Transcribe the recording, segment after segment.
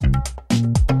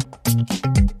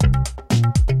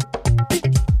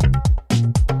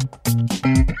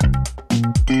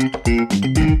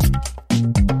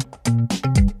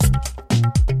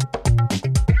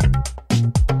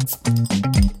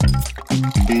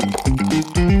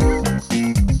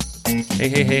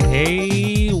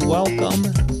Hey, welcome.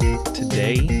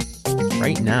 Today,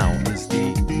 right now, is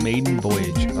the maiden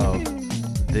voyage of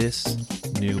this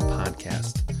new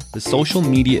podcast. The Social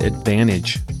Media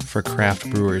Advantage for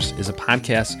Craft Brewers is a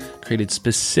podcast created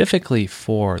specifically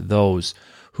for those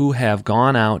who have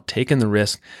gone out, taken the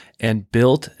risk, and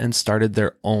built and started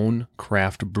their own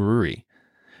craft brewery.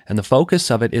 And the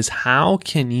focus of it is how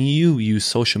can you use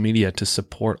social media to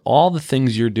support all the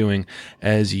things you're doing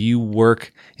as you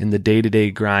work in the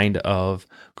day-to-day grind of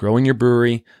growing your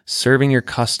brewery, serving your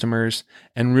customers,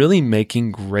 and really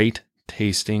making great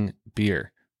tasting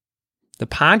beer. The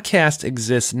podcast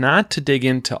exists not to dig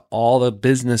into all the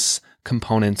business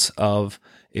components of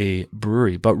a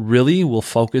brewery, but really will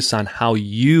focus on how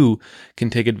you can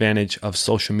take advantage of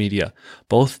social media,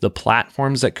 both the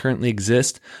platforms that currently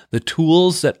exist, the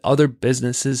tools that other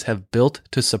businesses have built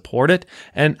to support it,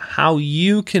 and how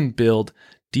you can build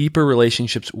deeper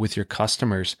relationships with your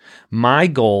customers. My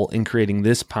goal in creating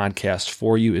this podcast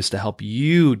for you is to help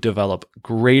you develop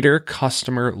greater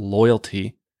customer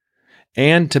loyalty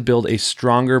and to build a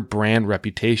stronger brand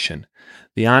reputation.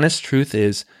 The honest truth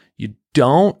is you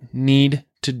don't need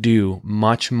to do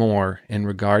much more in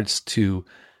regards to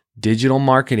digital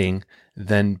marketing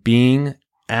than being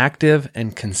active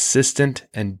and consistent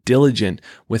and diligent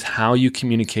with how you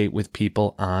communicate with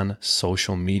people on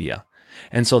social media.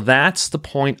 And so that's the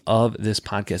point of this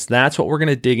podcast. That's what we're going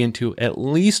to dig into at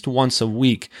least once a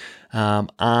week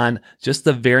on just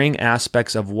the varying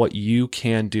aspects of what you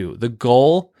can do. The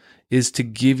goal is to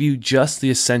give you just the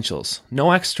essentials.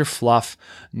 No extra fluff,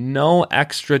 no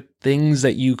extra things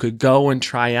that you could go and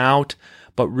try out,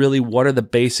 but really what are the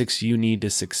basics you need to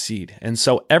succeed. And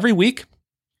so every week,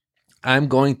 I'm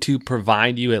going to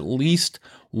provide you at least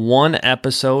one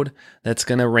episode that's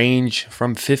going to range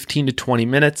from 15 to 20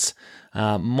 minutes.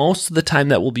 Most of the time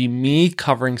that will be me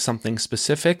covering something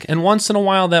specific, and once in a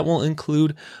while that will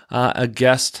include a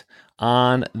guest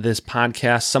on this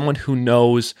podcast, someone who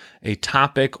knows a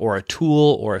topic or a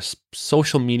tool or a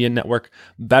social media network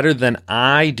better than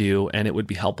I do, and it would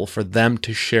be helpful for them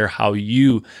to share how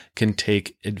you can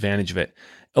take advantage of it.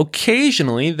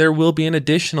 Occasionally, there will be an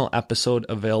additional episode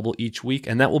available each week,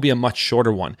 and that will be a much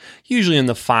shorter one, usually in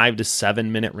the 5 to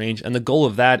 7 minute range. And the goal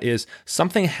of that is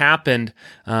something happened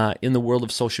in the world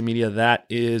of social media that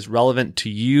is relevant to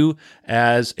you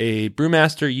as a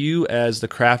brewmaster, you as the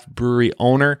craft brewery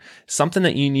owner, something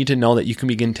that you need to know that you can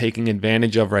begin taking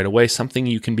advantage of right away, something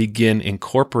you can begin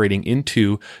incorporating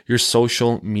into your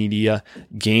social media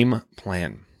game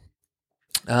plan.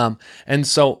 And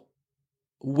so,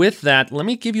 with that, let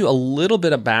me give you a little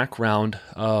bit of background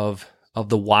of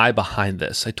the why behind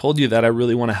this. I told you that I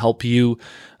really want to help you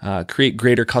create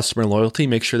greater customer loyalty,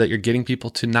 make sure that you're getting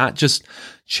people to not just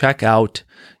check out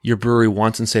your brewery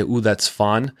once and say, ooh, that's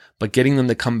fun, but getting them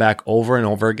to come back over and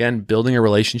over again, building a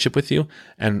relationship with you,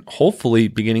 and hopefully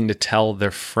beginning to tell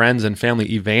their friends and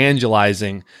family,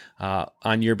 evangelizing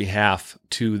on your behalf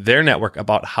to their network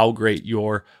about how great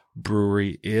your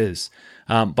brewery is.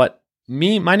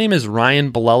 My name is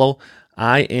Ryan Bolello.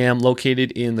 I am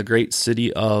located in the great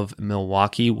city of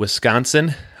Milwaukee,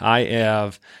 Wisconsin. I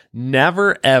have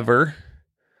never, ever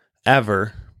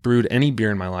brewed any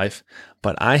beer in my life,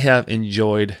 but I have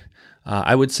enjoyed,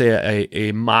 I would say,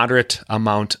 a moderate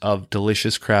amount of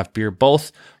delicious craft beer,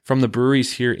 both from the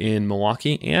breweries here in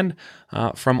Milwaukee and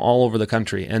from all over the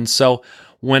country. And so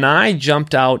when I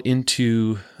jumped out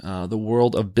into the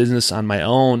world of business on my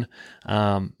own,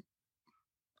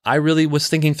 I really was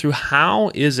thinking through how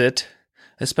is it,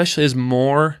 especially as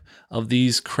more of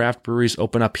these craft breweries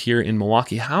open up here in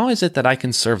Milwaukee, how is it that I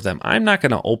can serve them? I'm not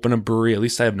going to open a brewery. At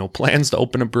least I have no plans to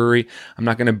open a brewery. I'm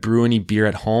not going to brew any beer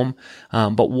at home.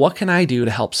 But what can I do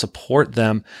to help support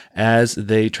them as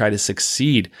they try to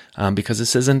succeed? Because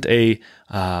this isn't a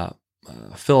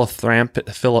philanthropic,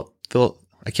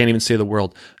 I can't even say the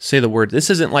word.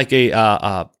 This isn't like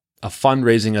a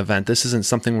fundraising event. This isn't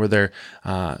something where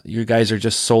you guys are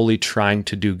just solely trying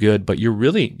to do good, but you're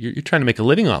trying to make a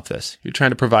living off this. You're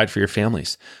trying to provide for your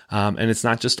families. And it's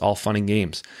not just all fun and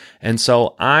games. And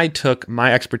so I took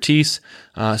my expertise,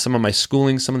 some of my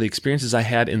schooling, some of the experiences I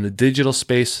had in the digital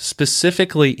space,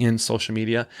 specifically in social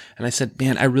media. And I said,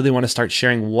 man, I really want to start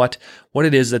sharing what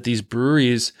it is that these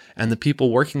breweries and the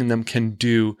people working in them can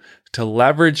do to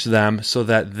leverage them so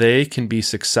that they can be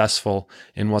successful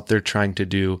in what they're trying to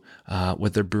do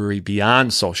with their brewery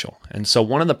beyond social. And so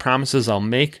one of the promises I'll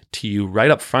make to you right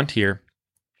up front here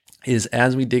is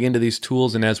as we dig into these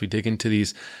tools and as we dig into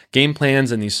these game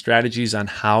plans and these strategies on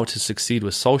how to succeed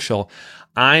with social,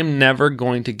 I'm never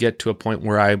going to get to a point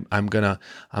where I'm gonna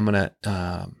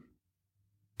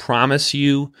promise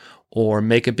you or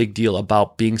make a big deal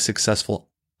about being successful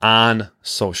on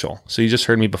social. So you just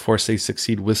heard me before say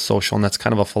succeed with social, and that's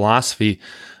kind of a philosophy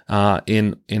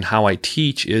in how I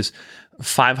teach is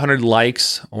 500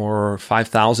 likes or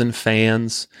 5,000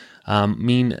 fans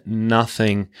mean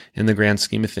nothing in the grand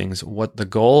scheme of things. What the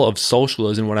goal of social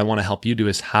is, and what I want to help you do,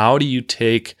 is how do you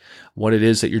take what it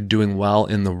is that you're doing well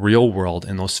in the real world,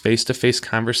 in those face-to-face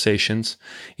conversations,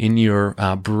 in your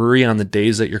brewery on the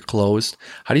days that you're closed.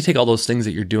 How do you take all those things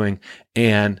that you're doing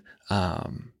and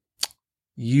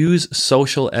use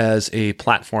social as a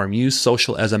platform, use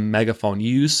social as a megaphone,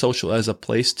 use social as a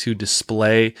place to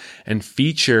display and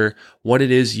feature what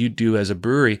it is you do as a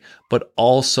brewery, but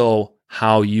also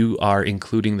how you are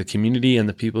including the community and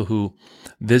the people who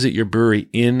visit your brewery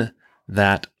in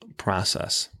that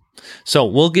process. So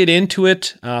we'll get into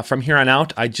it from here on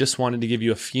out. I just wanted to give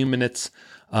you a few minutes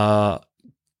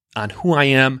on who I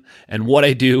am and what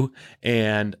I do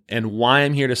and why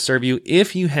I'm here to serve you.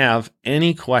 If you have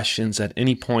any questions at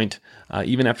any point,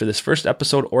 even after this first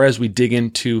episode, or as we dig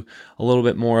into a little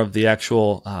bit more of the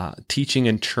actual teaching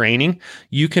and training,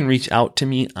 you can reach out to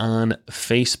me on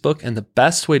Facebook. And the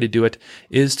best way to do it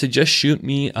is to just shoot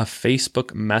me a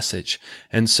Facebook message.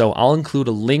 And so I'll include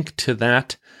a link to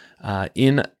that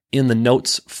in the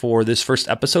notes for this first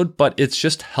episode, but it's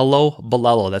just Hello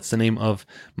Bolello. That's the name of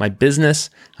my business.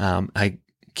 I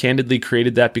candidly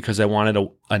created that because I wanted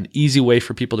an easy way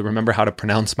for people to remember how to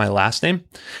pronounce my last name.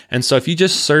 And so if you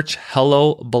just search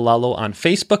Hello Bolello on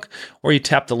Facebook, or you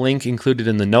tap the link included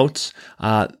in the notes,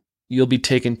 you'll be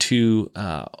taken to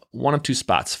one of two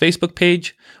spots: Facebook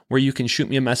page, where you can shoot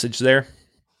me a message there,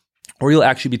 or you'll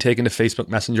actually be taken to Facebook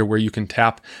Messenger, where you can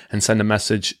tap and send a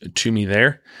message to me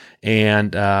there.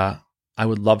 And I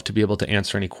would love to be able to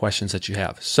answer any questions that you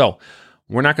have. So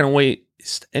we're not going to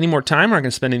waste any more time. We're not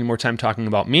going to spend any more time talking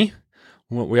about me.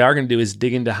 What we are going to do is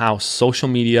dig into how social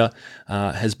media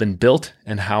has been built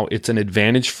and how it's an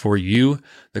advantage for you,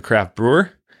 the craft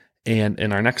brewer. And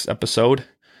in our next episode,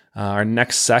 our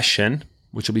next session,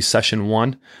 which will be session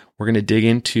 1, we're going to dig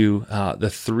into the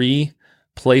 3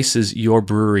 places your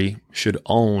brewery should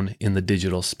own in the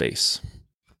digital space.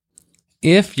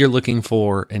 If you're looking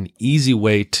for an easy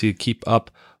way to keep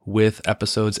up with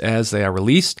episodes as they are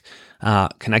released,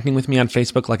 connecting with me on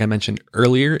Facebook, like I mentioned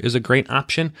earlier, is a great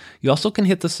option. You also can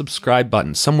hit the subscribe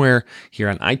button somewhere here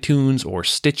on iTunes or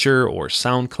Stitcher or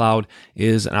SoundCloud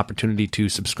is an opportunity to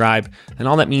subscribe. And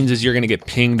all that means is you're going to get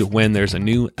pinged when there's a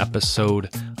new episode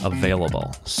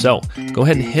available. So go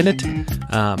ahead and hit it.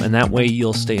 And that way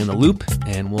you'll stay in the loop,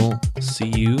 and we'll see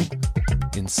you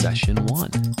in session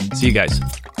 1. See you guys.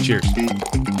 Cheers.